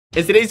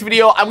In today's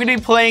video, I'm going to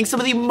be playing some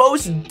of the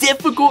most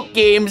difficult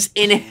games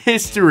in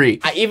history.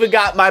 I even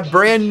got my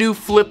brand new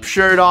Flip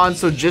shirt on,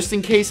 so just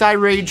in case I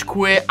rage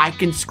quit, I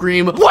can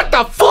scream, "What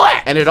the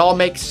flip?" And it all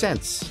makes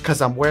sense,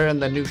 because I'm wearing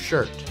the new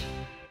shirt.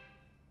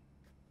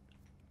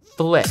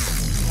 Flip.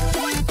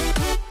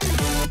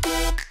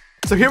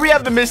 So here we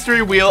have the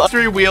mystery wheel of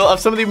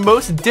some of the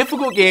most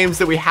difficult games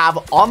that we have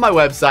on my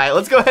website.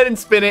 Let's go ahead and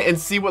spin it and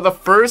see what the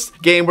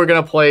first game we're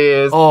gonna play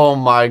is. Oh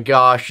my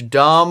gosh,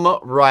 Dumb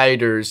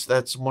Riders.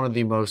 That's one of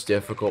the most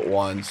difficult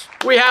ones.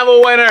 We have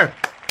a winner.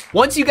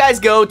 Once you guys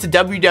go to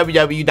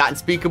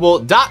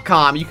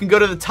www.unspeakable.com, you can go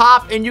to the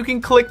top and you can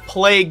click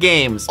play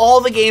games. All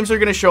the games are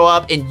gonna show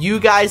up and you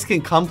guys can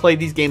come play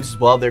these games as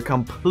well. They're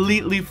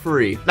completely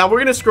free. Now we're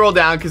gonna scroll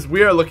down because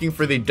we are looking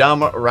for the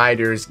Dumb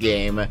Riders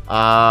game.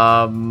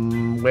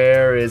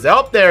 Where is it?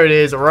 Oh, there it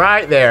is,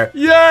 right there.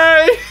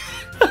 Yay!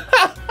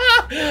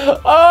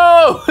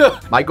 Oh!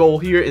 My goal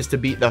here is to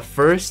beat the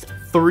first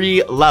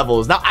 3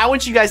 levels. Now, I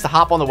want you guys to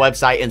hop on the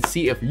website and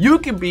see if you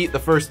can beat the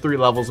first 3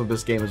 levels of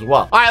this game as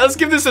well. All right, let's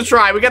give this a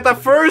try. We got the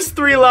first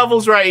 3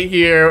 levels right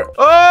here.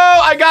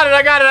 Oh, I got it.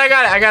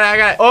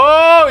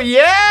 Oh,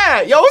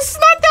 yeah. Yo, it's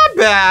not that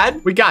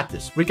bad. We got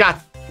this.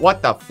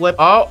 What the flip?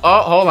 Oh,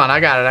 hold on. I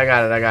got it.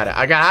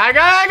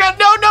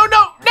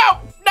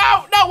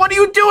 No. What are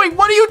you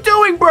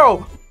doing,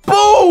 bro?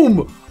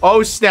 Boom.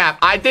 Oh, snap.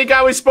 I think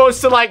I was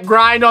supposed to, like,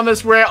 grind on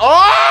this rail.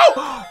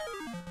 Oh!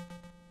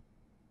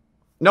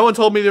 No one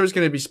told me there was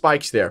going to be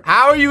spikes there.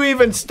 How are you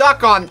even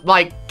stuck on,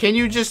 like, can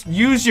you just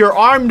use your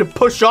arm to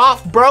push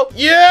off, bro?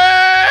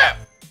 Yeah!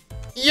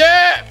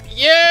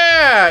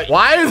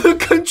 Why are the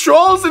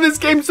controls in this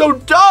game so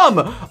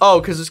dumb?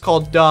 Oh, because it's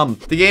called Dumb.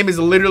 The game is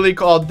literally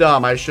called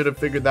Dumb. I should have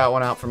figured that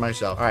one out for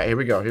myself. All right, here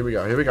we go.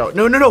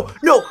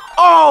 No.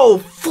 Oh,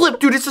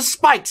 flip, dude, it's the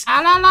spikes. Oh,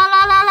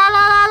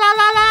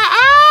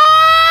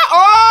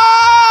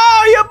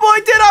 your boy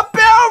did a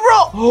barrel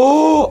roll.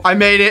 Oh, I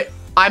made it.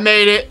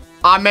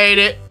 All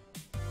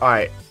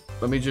right,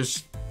 let me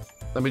just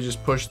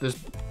push this.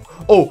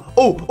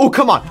 Oh,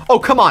 come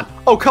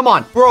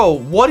on. Bro,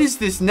 what is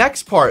this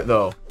next part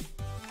though?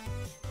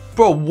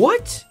 Bro,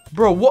 what?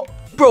 What?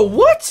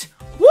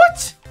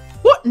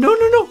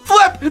 No.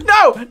 Flip.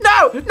 No.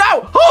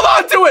 Hold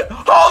on to it.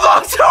 Hold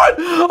on.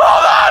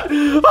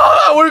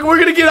 We're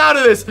going to get out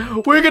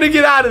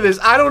of this.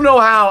 I don't know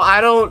how.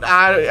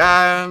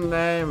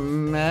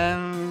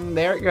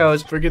 There it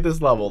goes. Forget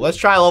this level. Let's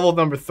try level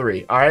number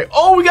 3. All right.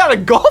 Oh, we got a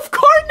golf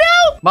cart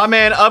now? My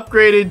man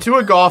upgraded to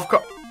a golf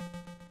cart.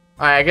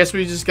 All right, I guess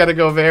we just got to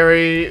go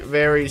very,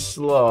 very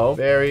slow.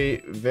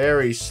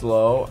 Very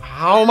slow.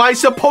 How am I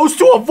supposed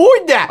to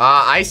avoid that?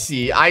 I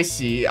see. I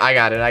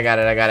got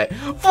it.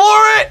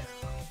 Floor it.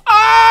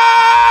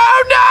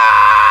 Oh, no!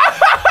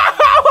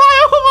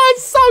 Why am I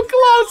so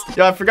close?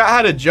 Yo, I forgot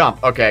how to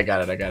jump. Okay, I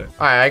got it. All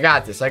right, I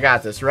got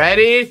this.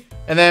 Ready?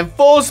 And then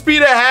full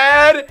speed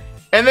ahead.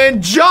 And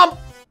then jump.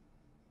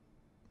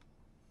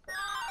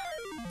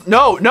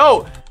 No.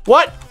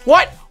 What?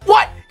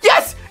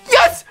 Yes.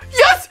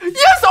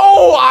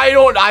 Oh,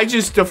 I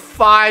just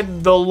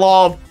defied the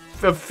law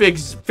of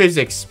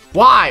physics.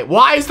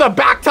 Why is the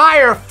back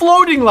tire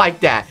floating like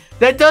that?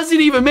 That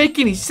doesn't even make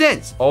any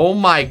sense. Oh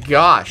my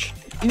gosh.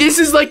 This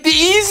is like the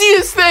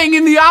easiest thing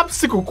in the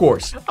obstacle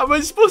course. Am I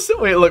supposed to,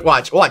 wait, look,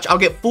 watch. I'll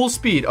get full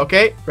speed,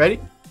 okay? Ready?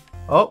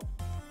 Oh,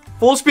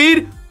 full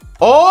speed.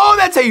 Oh,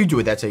 that's how you do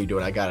it. I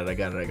got it. You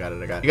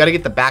gotta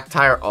get the back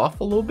tire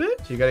off a little bit.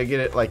 So you gotta get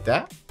it like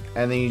that.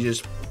 And then you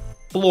just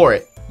floor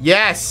it.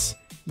 Yes.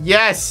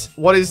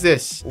 What is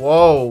this?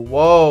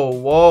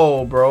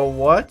 Whoa, bro.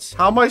 What?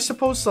 How am I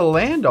supposed to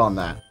land on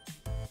that?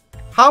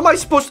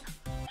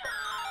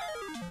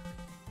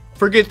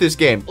 Forget this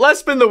game. Let's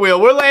spin the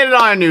wheel. We're landing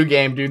on a new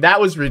game, dude.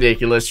 That was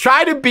ridiculous.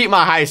 Try to beat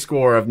my high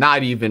score of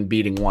not even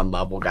beating 1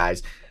 level,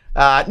 guys.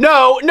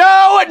 No.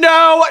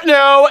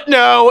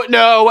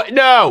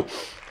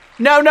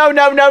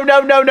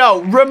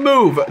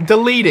 Remove.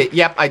 Delete it.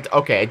 Yep,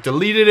 okay. I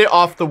deleted it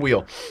off the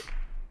wheel.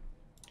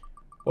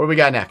 What do we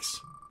got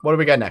next?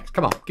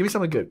 Come on, give me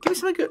something good.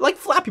 Like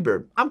Flappy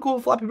Bird. I'm cool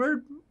with Flappy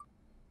Bird.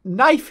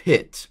 Knife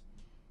hit.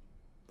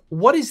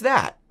 What is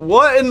that?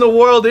 What in the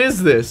world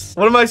is this?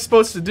 What am I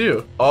supposed to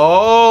do?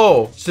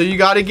 Oh, so you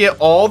got to get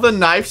all the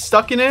knives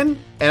stuck in,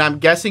 and I'm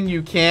guessing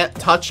you can't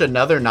touch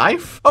another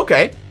knife?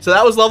 Okay, so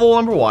that was level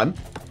number 1.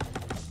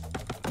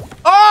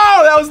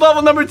 Oh, that was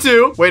level number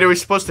 2. Wait, are we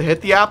supposed to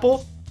hit the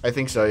apple? I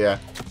think so, yeah.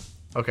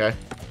 Okay.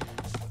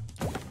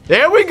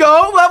 There we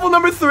go, level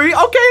number 3. Okay,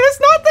 it's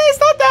not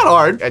that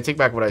hard. I take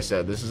back what I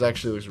said. This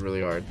actually looks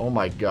really hard. Oh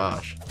my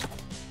gosh.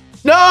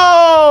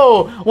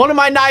 No! One of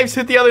my knives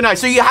hit the other knife.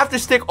 So you have to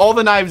stick all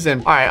the knives in.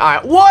 All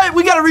right. What?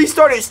 We got to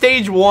restart at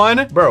stage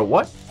 1. Bro,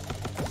 what?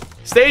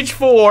 Stage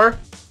 4.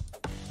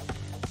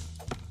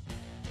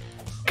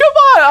 Come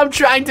on, I'm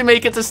trying to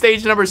make it to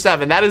stage number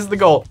 7. That is the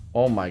goal.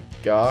 Oh my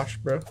gosh,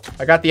 bro.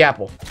 I got the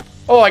apple.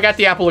 Oh, I got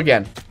the apple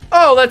again.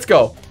 Oh, let's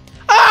go.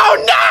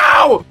 Oh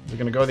no! We're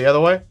gonna go the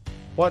other way.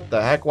 What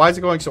the heck? Why is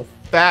it going so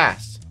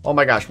fast? Oh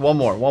my gosh, one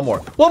more.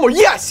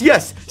 Yes!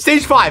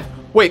 Stage 5.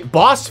 Wait,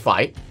 boss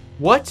fight?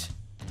 What?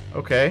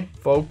 Okay,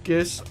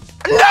 focus.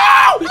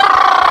 No!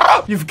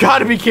 You've got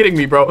to be kidding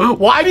me, bro.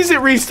 Why does it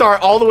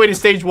restart all the way to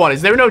stage 1?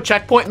 Is there no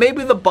checkpoint?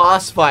 Maybe the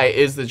boss fight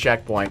is the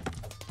checkpoint.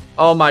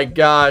 Oh my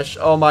gosh.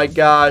 Oh my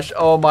gosh.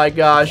 Oh my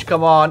gosh.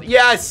 Come on.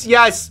 Yes,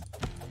 yes.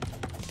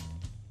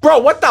 Bro,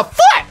 what the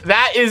fuck?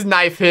 That is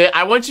knife hit.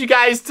 I want you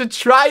guys to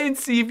try and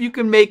see if you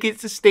can make it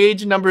to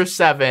stage number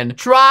 7.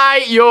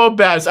 Try your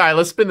best. All right,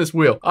 let's spin this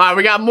wheel. All right,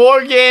 we got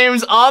more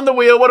games on the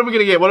wheel. What are we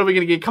gonna get? What are we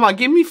gonna get? Come on,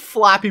 give me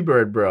Flappy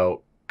Bird,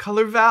 bro.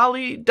 Color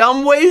Valley,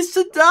 Dumb Ways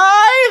to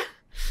Die.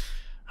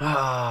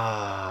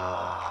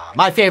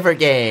 My favorite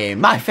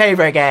game. My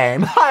favorite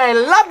game. I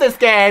love this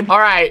game. All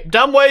right,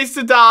 Dumb Ways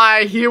to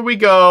Die. Here we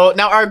go.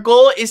 Now, our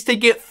goal is to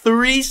get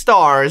 3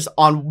 stars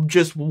on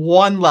just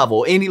one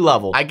level, any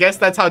level. I guess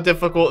that's how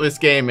difficult this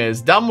game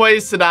is. Dumb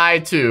Ways to Die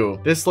 2.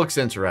 This looks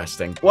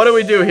interesting. What do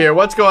we do here?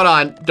 What's going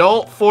on?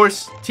 Don't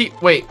force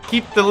wait,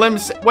 keep the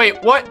limbs.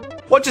 Wait, what?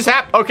 What just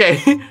happened?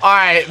 Okay. All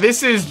right,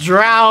 this is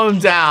Drown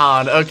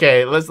Down.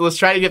 Okay, let's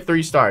try to get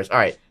 3 stars. All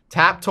right,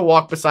 tap to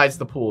walk besides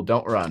the pool.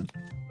 Don't run.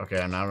 Okay,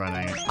 I'm not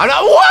running. I'm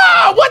not.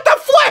 Whoa! What the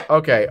flip?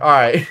 Okay, all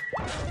right.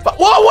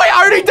 Whoa, wait,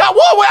 I already done.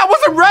 Whoa, wait, I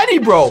wasn't ready,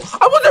 bro.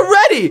 I wasn't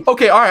ready.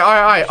 Okay, all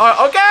right.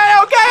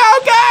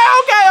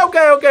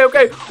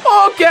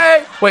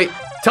 Okay. Wait,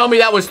 tell me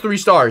that was 3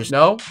 stars.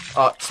 No?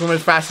 Swim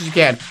as fast as you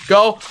can.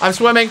 Go. I'm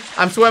swimming.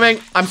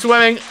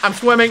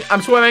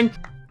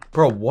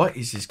 Bro, what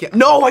is this game?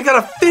 No, I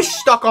got a fish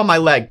stuck on my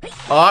leg.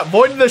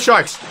 Avoid the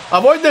sharks.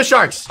 Avoid the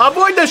sharks.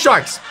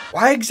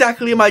 Why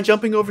exactly am I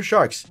jumping over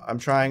sharks? I'm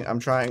trying.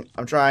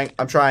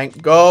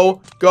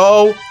 Go.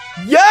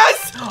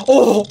 Yes!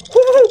 Oh,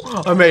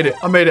 I made it.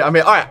 All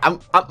right, I'm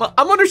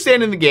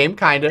understanding the game,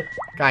 kinda,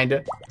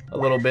 a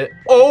little bit.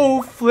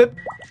 Oh, flip.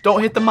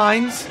 Don't hit the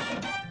mines.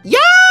 Yeah,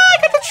 I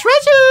got the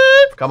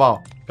treasure. Come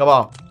on.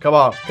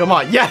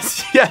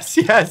 Yes.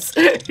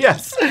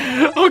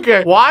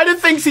 Okay. Why do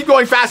things keep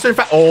going faster and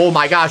faster? Oh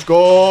my gosh.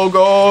 Go.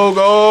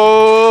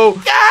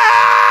 Yeah!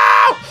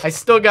 I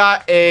still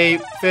got a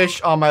fish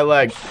on my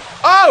leg.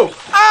 Oh,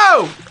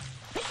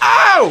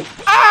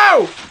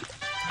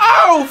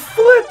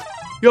 flip.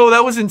 Yo,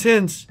 that was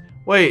intense.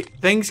 Wait,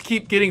 things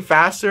keep getting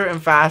faster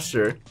and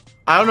faster.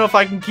 I don't know if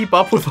I can keep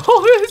up with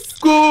all this.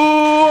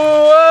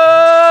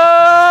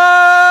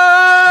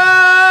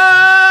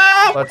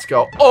 Let's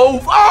go. Oh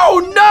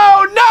no.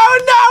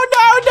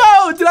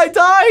 Did I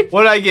die?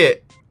 What did I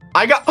get?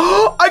 I got 3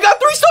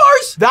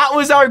 stars. That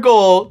was our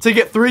goal, to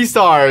get 3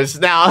 stars.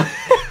 Now,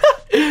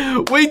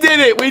 we did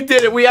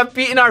it. We have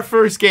beaten our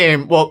first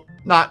game. Well,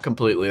 not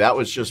completely. That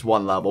was just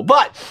 1 level,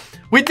 but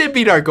we did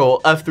beat our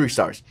goal of 3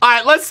 stars. All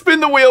right, let's spin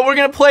the wheel. We're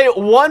gonna play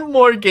one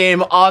more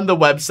game on the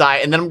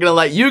website, and then I'm gonna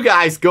let you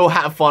guys go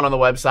have fun on the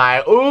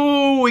website.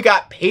 Ooh, we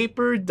got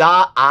paper.io.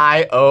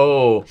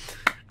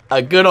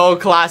 A good old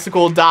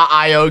classical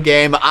 .io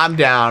game. I'm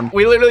down.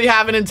 We literally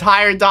have an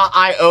entire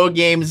 .io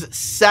games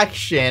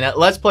section.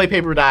 Let's play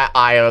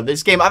paper.io.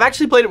 This game, I've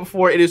actually played it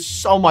before. It is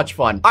so much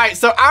fun. All right,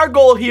 so our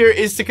goal here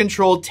is to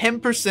control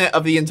 10%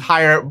 of the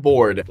entire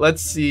board.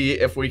 Let's see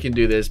if we can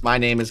do this. My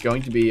name is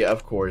going to be,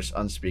 of course,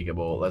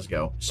 Unspeakable. Let's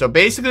go. So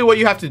basically what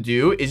you have to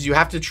do is you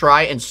have to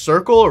try and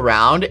circle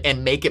around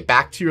and make it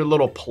back to your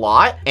little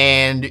plot.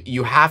 And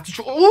you have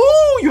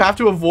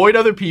to avoid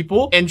other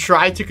people and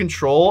try to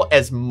control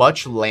as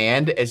much land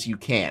as you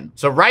can.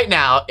 So right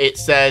now it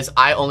says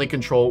I only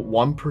control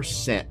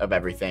 1% of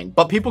everything,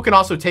 but people can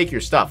also take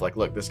your stuff. Like,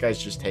 look, this guy's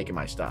just taking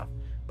my stuff,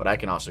 but I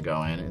can also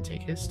go in and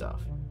take his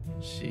stuff.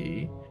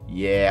 See?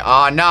 Yeah.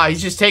 Oh no,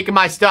 he's just taking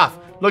my stuff.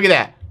 Look at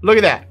that. Look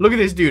at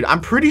this dude.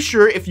 I'm pretty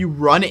sure if you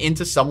run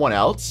into someone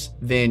else,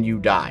 then you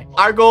die.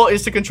 Our goal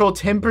is to control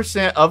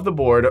 10% of the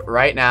board.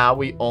 Right now,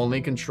 we only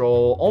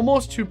control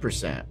almost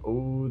 2%.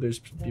 Oh, there's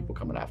people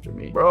coming after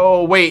me.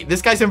 Bro, wait,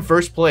 this guy's in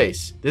first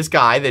place. This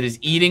guy that is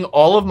eating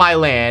all of my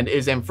land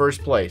is in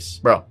first place.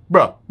 Bro,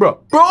 no,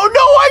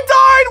 I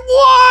died.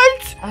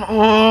 What?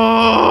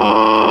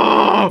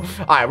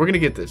 All right, we're gonna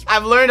get this.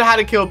 I've learned how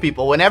to kill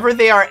people. Whenever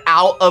they are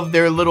out of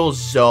their little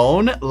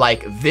zone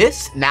like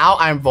this, now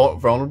I'm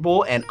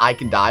vulnerable and I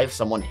can die if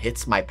someone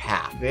hits my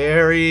path.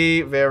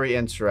 Very, very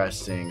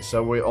interesting.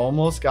 So we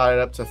almost got it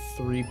up to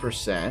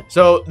 3%.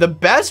 So the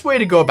best way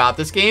to go about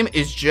this game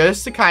is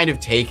just to kind of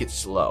take it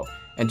slow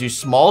and do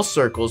small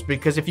circles,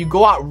 because if you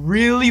go out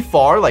really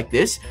far like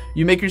this,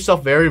 you make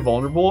yourself very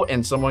vulnerable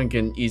and someone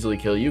can easily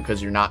kill you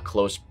because you're not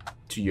close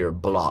to your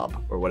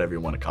blob or whatever you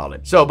want to call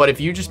it. So, but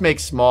if you just make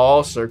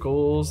small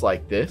circles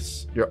like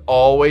this, you're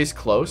always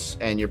close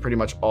and you're pretty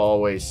much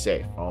always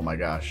safe. Oh my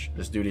gosh,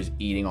 this dude is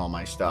eating all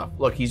my stuff.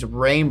 Look, he's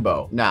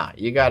rainbow. Nah,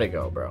 you gotta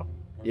go, bro.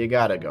 You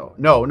gotta go.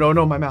 No,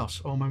 my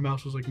mouse. Oh, my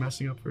mouse was like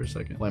messing up for a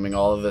second. Claiming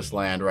all of this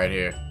land right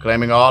here.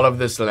 Claiming all of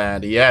this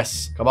land.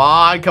 Yes. Come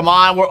on.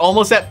 We're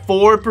almost at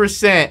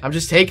 4%. I'm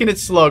just taking it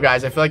slow,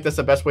 guys. I feel like that's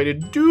the best way to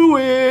do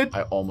it.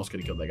 I almost could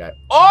have killed that guy.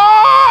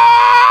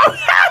 Oh!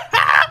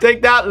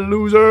 Take that,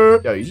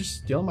 loser. Yo, you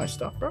just stealing my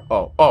stuff, bro?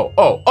 Oh,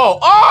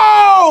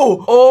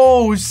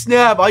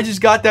 snap. I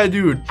just got that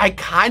dude. I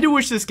kind of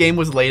wish this game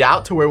was laid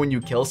out to where when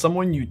you kill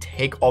someone, you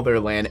take all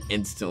their land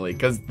instantly,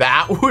 because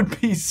that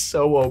would be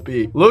so OP.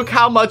 Look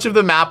how much of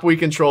the map we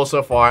control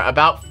so far.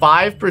 About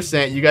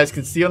 5%. You guys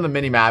can see on the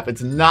mini map.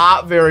 It's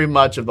not very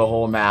much of the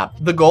whole map.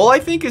 The goal, I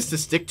think, is to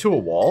stick to a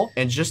wall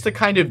and just to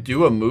kind of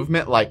do a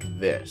movement like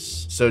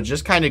this. So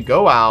just kind of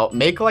go out,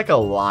 make like a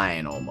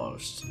line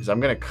almost. Because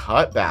I'm going to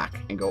cut back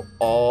and go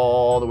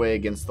all the way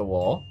against the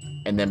wall.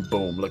 And then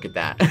boom, look at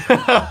that.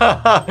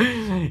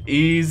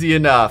 Easy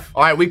enough.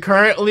 All right, we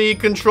currently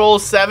control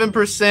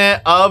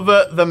 7%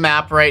 of the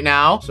map right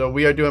now. So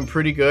we are doing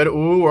pretty good.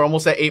 Ooh, we're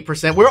almost at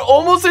 8%. We're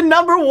almost in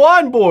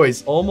 #1,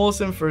 boys.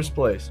 Almost in first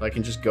place. So I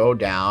can just go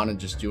down and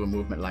just do a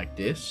movement like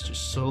this.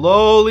 Just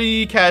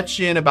slowly catch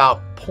in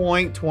about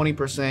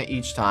 0.20%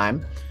 each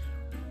time.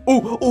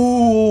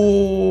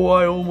 Ooh,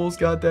 I almost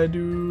got that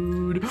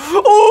dude.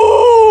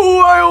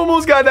 Ooh, I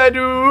almost got that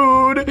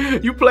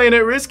dude. You playing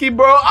it risky,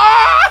 bro.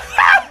 Ah!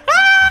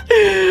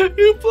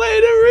 You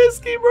played it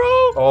risky,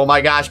 bro. Oh my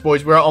gosh,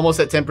 boys. We're almost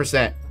at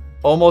 10%.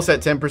 Almost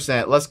at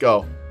 10%. Let's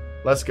go.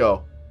 Let's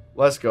go.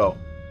 Let's go.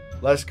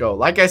 Let's go.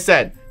 Like I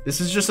said, this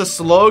is just a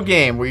slow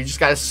game where you just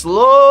gotta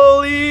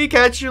slowly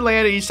catch your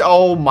land at each.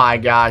 Oh my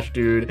gosh,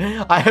 dude.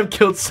 I have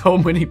killed so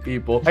many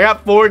people. I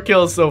got 4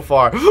 kills so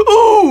far.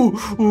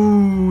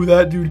 Ooh,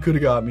 that dude could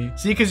have got me.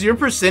 See, because your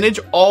percentage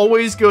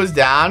always goes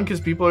down because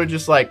people are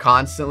just like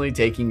constantly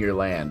taking your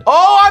land.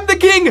 Oh, I'm the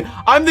king.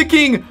 I'm the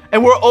king.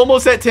 And we're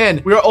almost at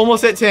 10. We're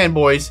almost at 10,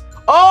 boys.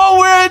 Oh,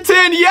 we're at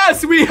 10.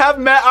 Yes, we have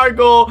met our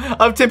goal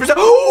of 10%.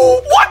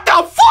 Oh, what the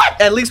fuck?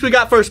 At least we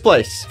got first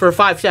place for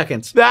 5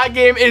 seconds. That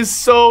game is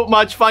so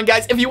much fun,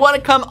 guys. If you want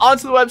to come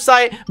onto the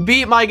website,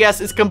 be my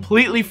guest. It's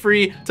completely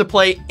free to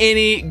play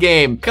any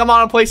game. Come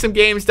on and play some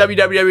games.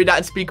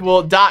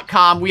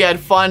 www.unspeakable.com. We had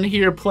fun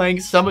here playing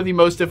some of the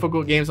most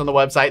difficult games on the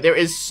website. There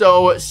is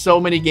so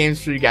many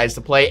games for you guys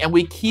to play, and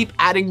we keep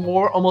adding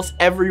more almost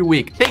every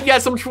week. Thank you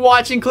guys so much for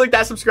watching. Click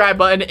that subscribe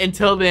button.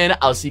 Until then,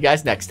 I'll see you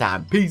guys next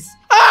time. Peace.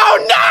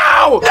 Oh,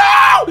 no!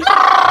 No!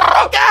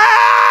 No!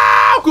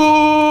 Go!